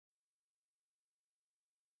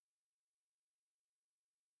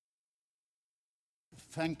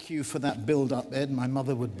Thank you for that build-up, Ed. My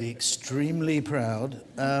mother would be extremely proud.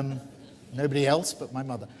 Nobody else but my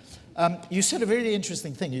mother. You said a really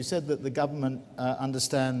interesting thing. You said that the government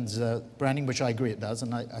understands branding, which I agree it does,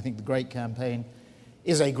 and I think the Great Campaign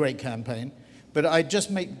is a great campaign. But I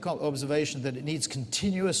just make the observation that it needs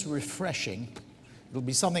continuous refreshing. It'll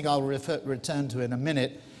be something I'll return to in a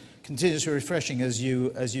minute. Continuous refreshing as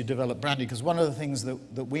you develop branding, because one of the things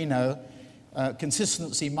that we know,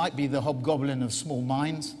 consistency might be the hobgoblin of small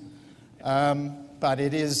minds, but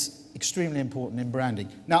it is extremely important in branding.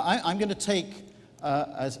 Now, I'm going to take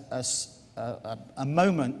a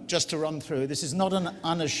moment just to run through. This is not an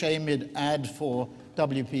unashamed ad for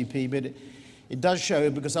WPP, but it does show,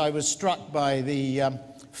 because I was struck by the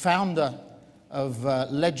founder of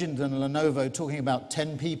Legend and Lenovo talking about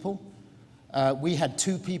 10 people. We had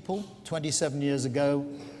 2 people 27 years ago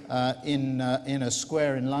in a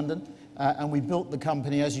square in London. And we built the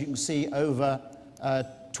company, as you can see, over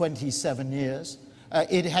 27 years.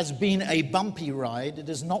 It has been a bumpy ride. It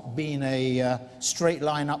has not been a straight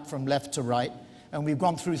line up from left to right. And we've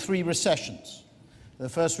gone through 3 recessions. The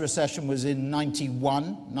first recession was in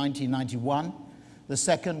 1991. The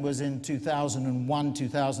second was in 2001,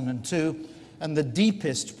 2002. And the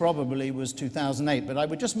deepest probably was 2008. But I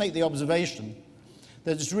would just make the observation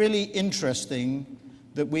that it's really interesting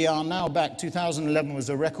that we are now back. 2011 was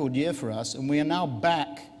a record year for us, and we are now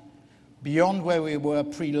back beyond where we were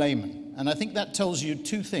pre-Lehman. And I think that tells you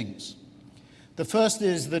 2 things. The first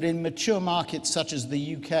is that in mature markets such as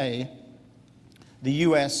the UK, the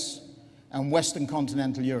US, and Western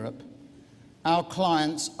continental Europe, our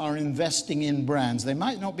clients are investing in brands. They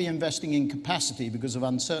might not be investing in capacity because of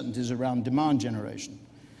uncertainties around demand generation,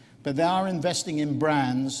 but they are investing in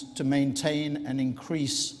brands to maintain and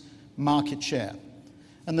increase market share.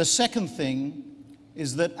 And the second thing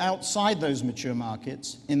is that outside those mature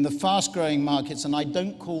markets, in the fast-growing markets, and I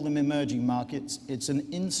don't call them emerging markets, it's an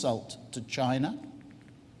insult to China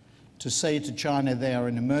to say to China they are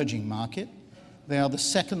an emerging market. They are the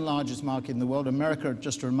 2nd largest market in the world. America,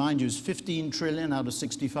 just to remind you, is 15 trillion out of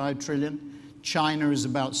 65 trillion. China is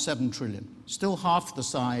about 7 trillion. Still half the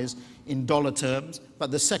size in dollar terms,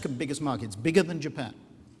 but the 2nd biggest market. It's bigger than Japan.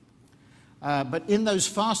 But in those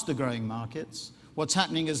faster-growing markets, what's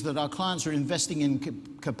happening is that our clients are investing in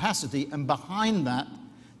capacity, and behind that,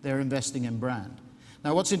 they're investing in brand.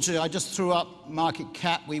 Now, what's interesting, I just threw up market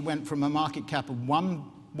cap. We went from a market cap of £1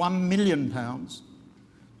 million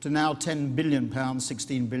to now £10 billion,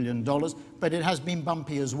 $16 billion, but it has been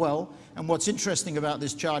bumpy as well. And what's interesting about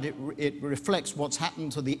this chart, it reflects what's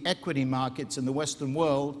happened to the equity markets in the Western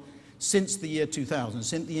world since the year 2000,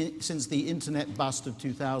 since the internet bust of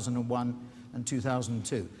 2001 and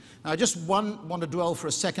 2002. Now, I just want to dwell for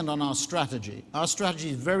a second on our strategy. Our strategy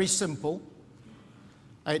is very simple.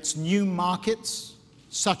 It's new markets,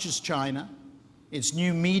 such as China. It's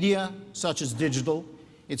new media, such as digital.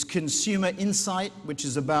 It's consumer insight, which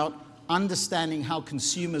is about understanding how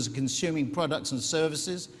consumers are consuming products and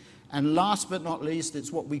services. And last but not least,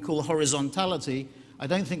 it's what we call horizontality. I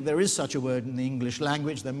don't think there is such a word in the English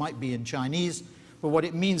language. There might be in Chinese. But what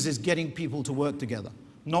it means is getting people to work together,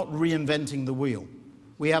 not reinventing the wheel.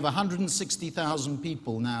 We have 160,000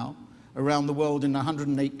 people now around the world in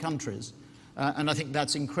 108 countries. And I think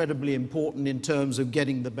that's incredibly important in terms of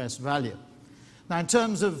getting the best value. Now, in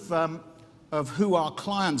terms of who our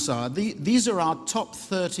clients are, these are our top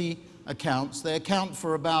 30 accounts. They account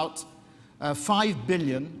for about 5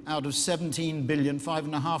 billion out of 17 billion,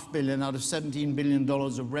 $5.5 billion out of $17 billion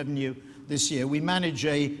of revenue this year. We manage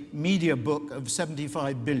a media book of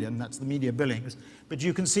 75 billion, that's the media billings. But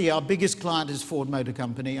you can see our biggest client is Ford Motor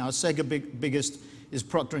Company, our second biggest is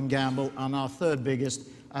Procter & Gamble, and our third biggest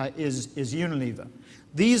is Unilever.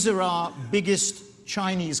 These are our biggest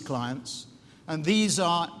Chinese clients, and these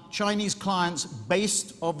are Chinese clients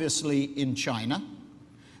based, obviously, in China.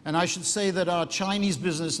 And I should say that our Chinese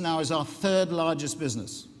business now is our 3rd largest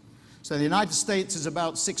business. So the United States is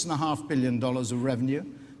about $6.5 billion of revenue.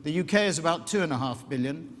 The UK is about $2.5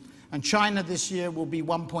 billion. And China this year will be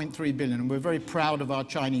 $1.3 billion. And we're very proud of our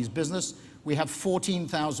Chinese business. We have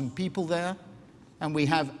 14,000 people there, and we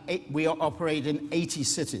operate in 80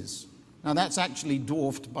 cities. Now, that's actually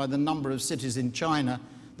dwarfed by the number of cities in China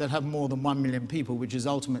that have more than 1 million people, which is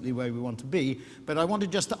ultimately where we want to be. But I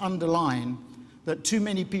wanted just to underline that too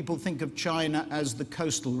many people think of China as the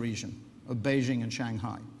coastal region of Beijing and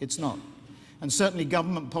Shanghai. It's not. And certainly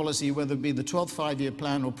government policy, whether it be the 12th five-year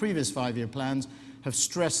plan or previous 5-year plans, have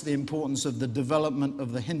stressed the importance of the development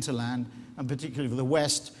of the hinterland, and particularly of the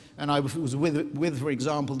West, and I was with, for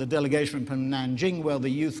example, the delegation from Nanjing, where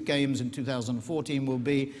the Youth Games in 2014 will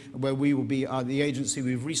be, where we will be, the agency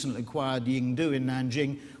we've recently acquired, Yingdu in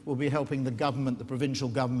Nanjing, will be helping the government, the provincial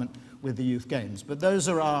government, with the Youth Games. But those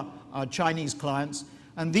are our Chinese clients,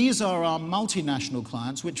 and these are our multinational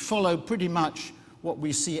clients, which follow pretty much what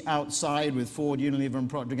we see outside with Ford, Unilever, and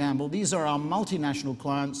Procter & Gamble. These are our multinational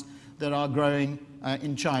clients that are growing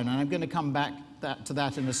in China. And I'm going to come back to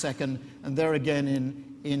that in a second. And there again,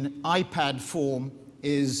 in iPad form,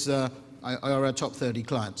 are our top 30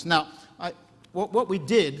 clients. Now, what we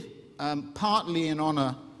did, partly in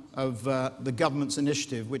honor of the government's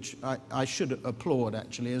initiative, which I should applaud,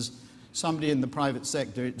 actually, as somebody in the private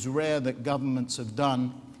sector, it's rare that governments have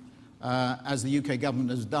done, as the UK government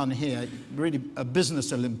has done here, really a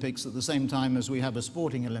business Olympics at the same time as we have a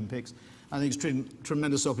sporting Olympics. I think it's a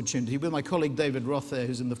tremendous opportunity. With my colleague David Roth there,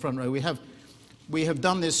 who's in the front row, we have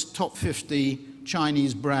done this top 50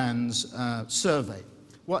 Chinese brands survey.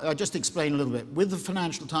 I'll just explain a little bit. With the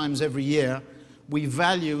Financial Times every year, we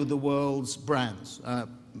value the world's brands,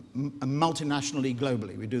 multinationally,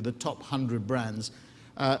 globally. We do the top 100 brands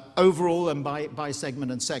overall and by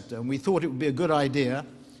segment and sector. And we thought it would be a good idea,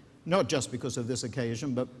 not just because of this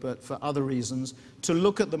occasion, but for other reasons, to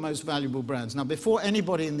look at the most valuable brands. Now, before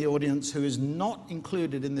anybody in the audience who is not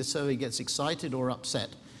included in this survey gets excited or upset,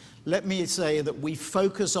 let me say that we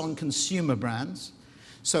focus on consumer brands.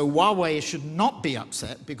 So Huawei should not be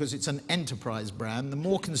upset because it's an enterprise brand. The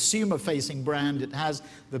more consumer-facing brand it has,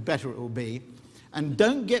 the better it will be. And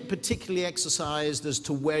don't get particularly exercised as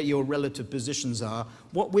to where your relative positions are.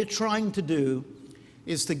 What we're trying to do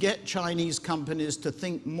is to get Chinese companies to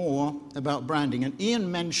think more about branding. And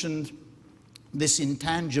Ian mentioned this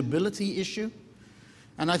intangibility issue.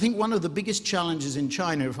 And I think one of the biggest challenges in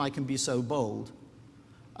China, if I can be so bold,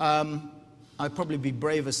 I'd probably be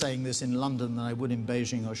braver saying this in London than I would in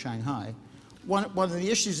Beijing or Shanghai. One of the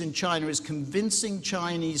issues in China is convincing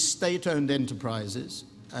Chinese state-owned enterprises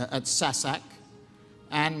at SASAC,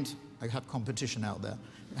 and I have competition out there.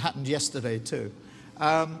 It happened yesterday too.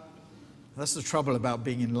 That's the trouble about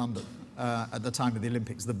being in London at the time of the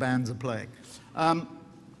Olympics. The bands are playing.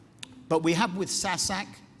 But we have with SASAC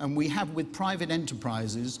and we have with private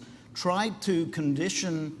enterprises tried to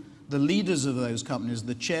condition the leaders of those companies,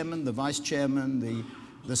 the chairman, the vice chairman,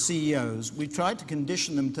 the CEOs, we tried to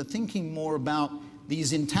condition them to thinking more about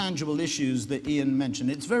these intangible issues that Ian mentioned.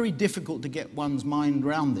 It's very difficult to get one's mind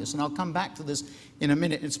around this, and I'll come back to this in a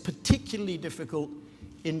minute. It's particularly difficult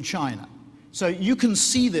in China. So you can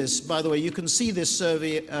see this, by the way, you can see this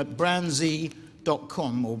survey at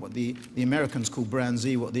brandz.com, or what the Americans call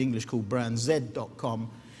BrandZ, what the English call brandz.com.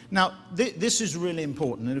 Now, this is really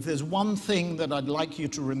important, and if there's one thing that I'd like you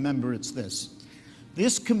to remember, it's this.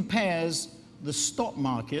 This compares the stock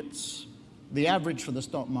markets, the average for the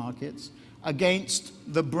stock markets, against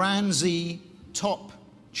the BrandZ top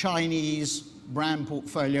Chinese brand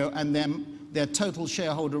portfolio and their total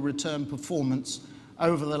shareholder return performance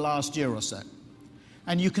over the last year or so.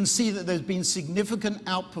 And you can see that there's been significant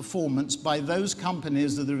outperformance by those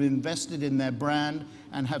companies that have invested in their brand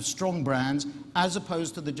and have strong brands, as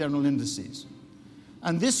opposed to the general indices.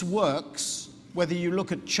 And this works whether you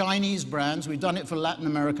look at Chinese brands. We've done it for Latin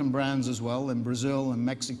American brands as well, in Brazil and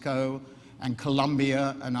Mexico and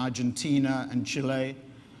Colombia and Argentina and Chile.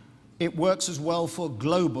 It works as well for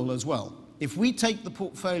global as well. If we take the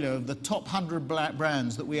portfolio of the top 100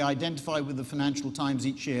 brands that we identify with the Financial Times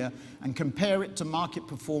each year and compare it to market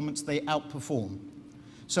performance, they outperform.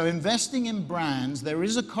 So investing in brands, there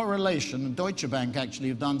is a correlation, and Deutsche Bank actually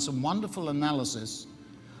have done some wonderful analysis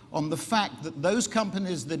on the fact that those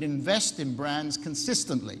companies that invest in brands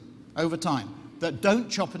consistently over time, that don't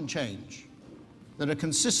chop and change, that are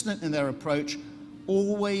consistent in their approach,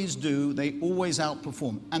 always do, they always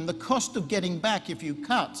outperform. And the cost of getting back if you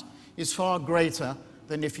cut is far greater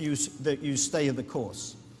than if you stay the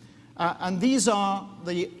course. And these are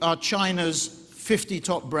China's 50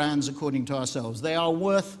 top brands according to ourselves. They are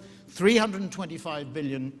worth $325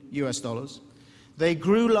 billion US. They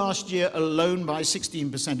grew last year alone by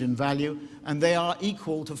 16% in value, and they are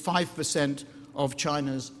equal to 5% of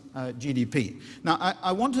China's GDP. Now,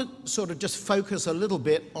 I want to sort of just focus a little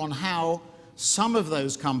bit on how some of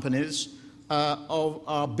those companies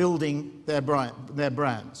are building their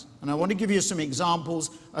brands. And I want to give you some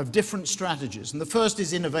examples of different strategies. And the first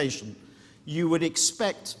is innovation. You would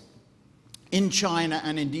expect in China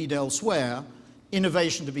and indeed elsewhere,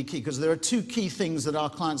 innovation to be key, because there are two key things that our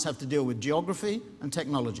clients have to deal with: geography and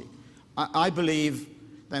technology. I believe,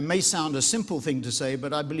 that may sound a simple thing to say,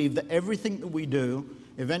 but I believe that everything that we do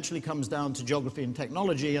eventually comes down to geography and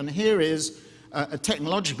technology. And here is a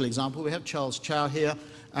technological example. We have Charles Chow here.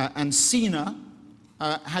 And Sina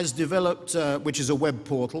has developed, which is a web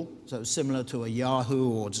portal, so similar to a Yahoo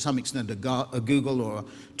or to some extent a Google or a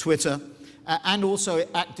Twitter, and also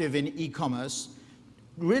active in e-commerce,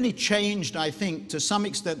 really changed, I think, to some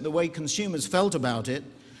extent the way consumers felt about it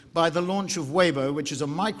by the launch of Weibo, which is a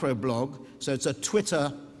microblog, so it's a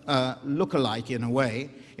Twitter lookalike in a way.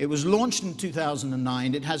 It was launched in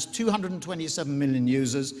 2009. It has 227 million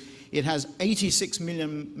users. It has 86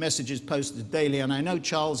 million messages posted daily, and I know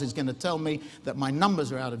Charles is going to tell me that my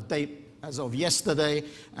numbers are out of date as of yesterday,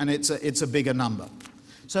 and it's a bigger number.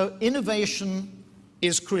 So innovation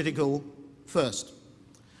is critical first.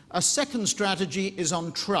 A second strategy is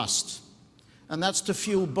on trust, and that's to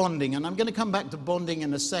fuel bonding. And I'm going to come back to bonding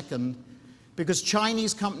in a second, because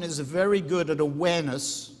Chinese companies are very good at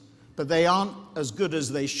awareness, but they aren't as good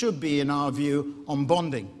as they should be, in our view, on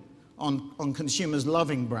bonding, on consumers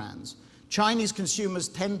loving brands. Chinese consumers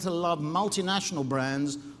tend to love multinational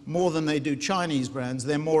brands more than they do Chinese brands.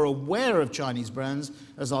 They're more aware of Chinese brands,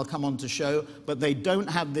 as I'll come on to show, but they don't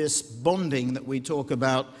have this bonding that we talk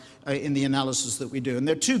about in the analysis that we do. And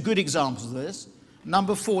there are two good examples of this.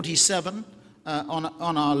 Number 47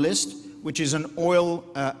 on our list, which is an oil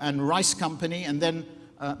and rice company, and then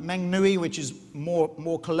Mengnui, which is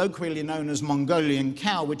more colloquially known as Mongolian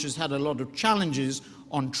cow, which has had a lot of challenges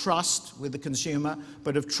on trust with the consumer,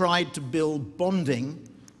 but have tried to build bonding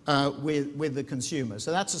with the consumer.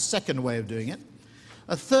 So that's a second way of doing it.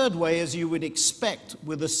 A third way, as you would expect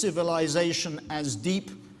with a civilization as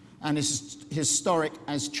deep and as historic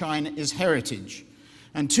as China, is heritage.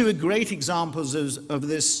 And two great examples of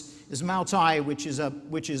this is Maotai,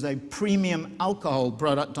 which is a premium alcohol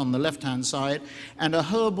product on the left-hand side, and a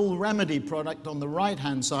herbal remedy product on the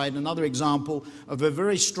right-hand side, another example of a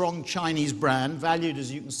very strong Chinese brand, valued,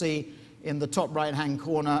 as you can see, in the top right-hand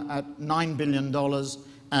corner at $9 billion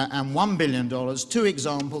and $1 billion. Two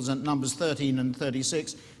examples at numbers 13 and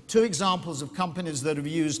 36, two examples of companies that have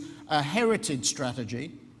used a heritage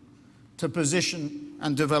strategy to position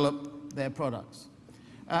and develop their products.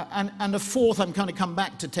 And a fourth, I'm going to come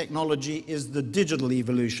back to technology, is the digital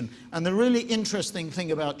evolution. And the really interesting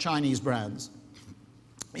thing about Chinese brands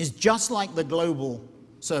is, just like the global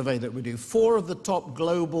survey that we do, 4 of the top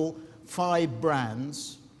global 5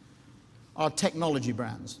 brands are technology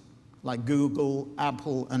brands, like Google,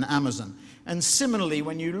 Apple, and Amazon. And similarly,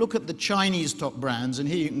 when you look at the Chinese top brands, and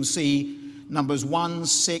here you can see numbers 1,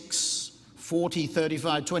 6, 40,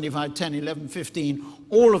 35, 25, 10, 11, 15,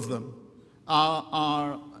 all of them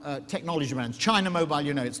are technology brands. China Mobile,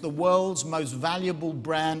 you know, it's the world's most valuable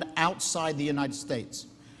brand outside the United States,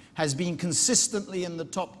 has been consistently in the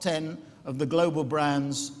top 10 of the global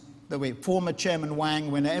brands. Former Chairman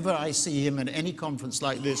Wang, whenever I see him at any conference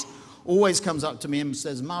like this, always comes up to me and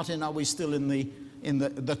says, Martin, are we still in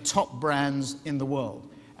the top brands in the world?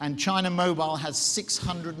 And China Mobile has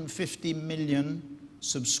 650 million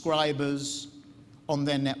subscribers on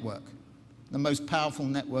their network, the most powerful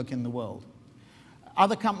network in the world.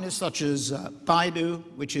 Other companies such as Baidu,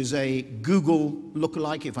 which is a Google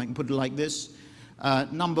lookalike, if I can put it like this.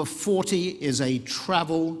 Number 40 is a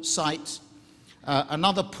travel site.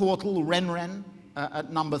 Another portal, Renren,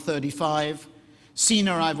 at number 35.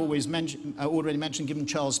 Sina, I've already mentioned, given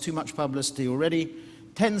Charles too much publicity already.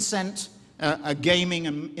 Tencent, a gaming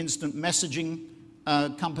and instant messaging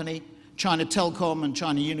company. China Telecom and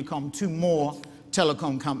China Unicom, 2 more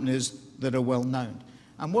telecom companies that are well known.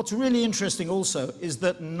 And what's really interesting also is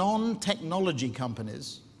that non-technology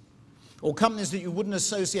companies, or companies that you wouldn't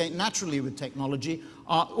associate naturally with technology,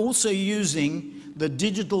 are also using the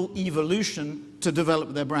digital evolution to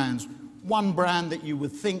develop their brands. One brand that you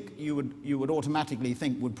would think, you would automatically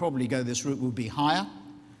think would probably go this route would be Haier,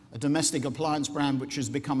 a domestic appliance brand which has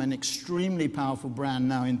become an extremely powerful brand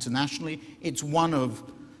now internationally. It's one of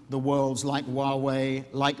the world's, like Huawei,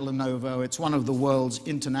 like Lenovo, it's one of the world's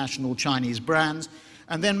international Chinese brands.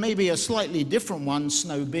 And then maybe a slightly different one,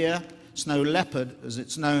 Snow Beer, Snow Leopard, as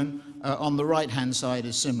it's known, on the right-hand side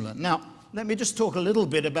is similar. Now, let me just talk a little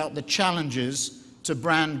bit about the challenges to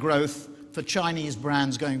brand growth for Chinese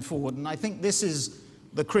brands going forward, and I think this is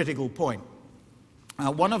the critical point.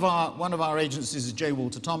 One of our agencies is J.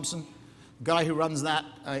 Walter Thompson. The guy who runs that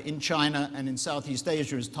in China and in Southeast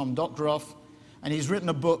Asia is Tom Doctoroff. And he's written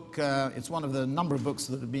a book, it's one of the number of books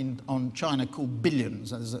that have been on China called Billions.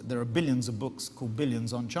 There are billions of books called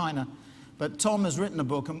Billions on China. But Tom has written a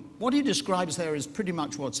book, and what he describes there is pretty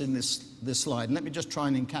much what's in this slide. And let me just try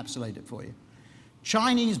and encapsulate it for you.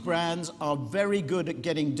 Chinese brands are very good at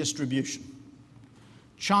getting distribution.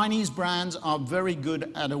 Chinese brands are very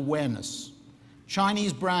good at awareness.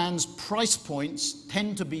 Chinese brands' price points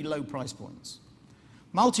tend to be low price points.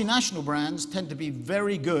 Multinational brands tend to be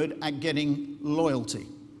very good at getting loyalty.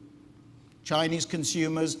 Chinese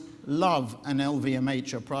consumers love an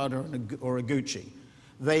LVMH, a Prada, or a Gucci.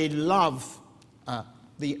 They love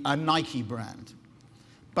a Nike brand,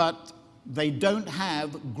 but they don't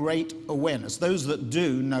have great awareness. Those that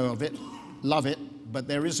do know of it, love it, but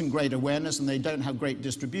there isn't great awareness, and they don't have great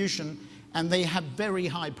distribution, and they have very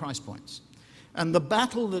high price points. And the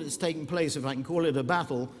battle that is taking place, if I can call it a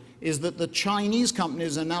battle, is that the Chinese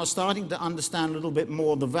companies are now starting to understand a little bit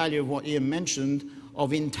more the value of what Ian mentioned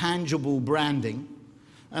of intangible branding,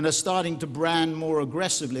 and are starting to brand more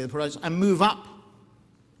aggressively the products and move up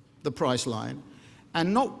the price line,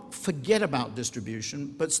 and not forget about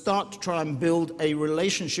distribution, but start to try and build a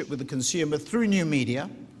relationship with the consumer through new media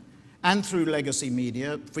and through legacy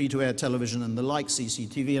media, free-to-air television and the like,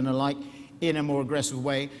 CCTV and the like, in a more aggressive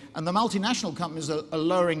way. And the multinational companies are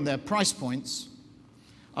lowering their price points,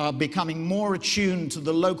 are becoming more attuned to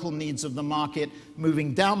the local needs of the market,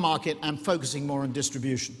 moving down market and focusing more on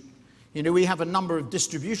distribution. You know, we have a number of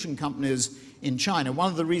distribution companies in China.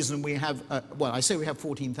 One of the reasons we have, well, I say we have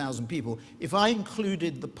 14,000 people. If I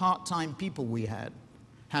included the part-time people we have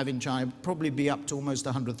in China, it'd probably be up to almost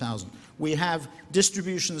 100,000. We have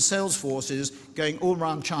distribution sales forces going all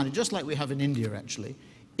around China, just like we have in India, actually,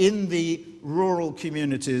 in the rural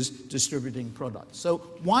communities distributing products. So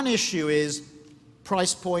one issue is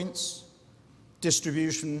price points,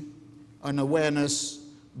 distribution, and awareness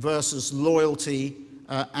versus loyalty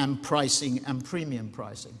and pricing and premium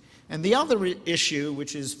pricing. And the other issue,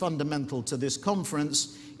 which is fundamental to this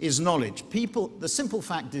conference, is knowledge. The simple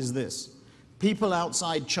fact is this: people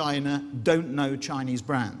outside China don't know Chinese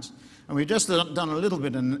brands. And we've just done a little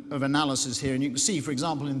bit of analysis here, and you can see, for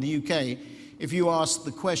example, in the UK, if you ask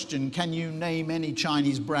the question, can you name any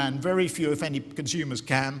Chinese brand? Very few, if any, consumers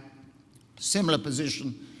can. Similar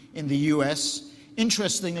position in the US.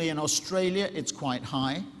 Interestingly, in Australia, it's quite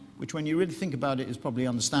high, which when you really think about it is probably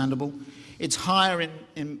understandable. It's higher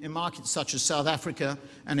in markets such as South Africa,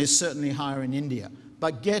 and is certainly higher in India.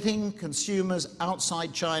 But getting consumers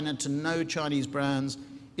outside China to know Chinese brands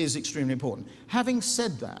is extremely important. Having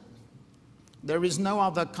said that, there is no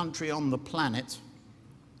other country on the planet,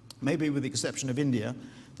 maybe with the exception of India,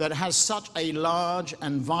 that has such a large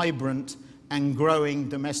and vibrant and growing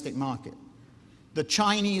domestic market. The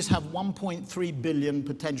Chinese have 1.3 billion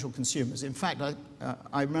potential consumers. In fact,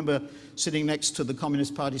 I remember sitting next to the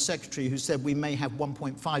Communist Party secretary who said we may have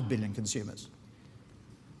 1.5 billion consumers.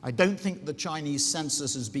 I don't think the Chinese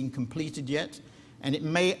census has been completed yet, and it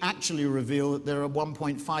may actually reveal that there are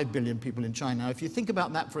 1.5 billion people in China. Now, if you think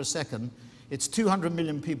about that for a second, it's 200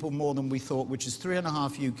 million people more than we thought, which is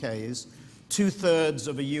 3.5 UKs, 2/3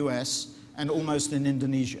 of a US, and almost in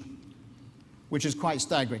Indonesia, which is quite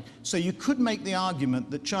staggering. So you could make the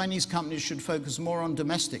argument that Chinese companies should focus more on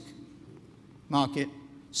domestic market,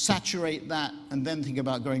 saturate that, and then think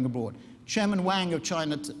about going abroad. Chairman Wang of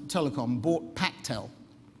China Telecom bought Pactel.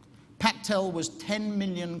 Pactel was 10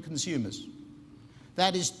 million consumers.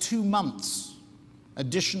 That is 2 months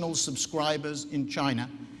additional subscribers in China,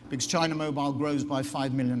 because China Mobile grows by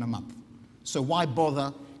 5 million a month. So why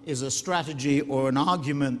bother is a strategy or an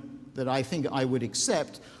argument that I think I would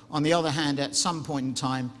accept. On the other hand, at some point in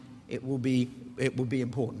time, it will be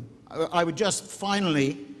important. I would just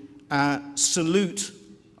finally salute,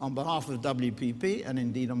 on behalf of WPP, and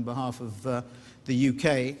indeed on behalf of the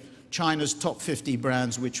UK, China's top 50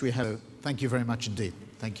 brands, which we have. Thank you very much indeed.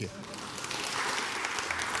 Thank you.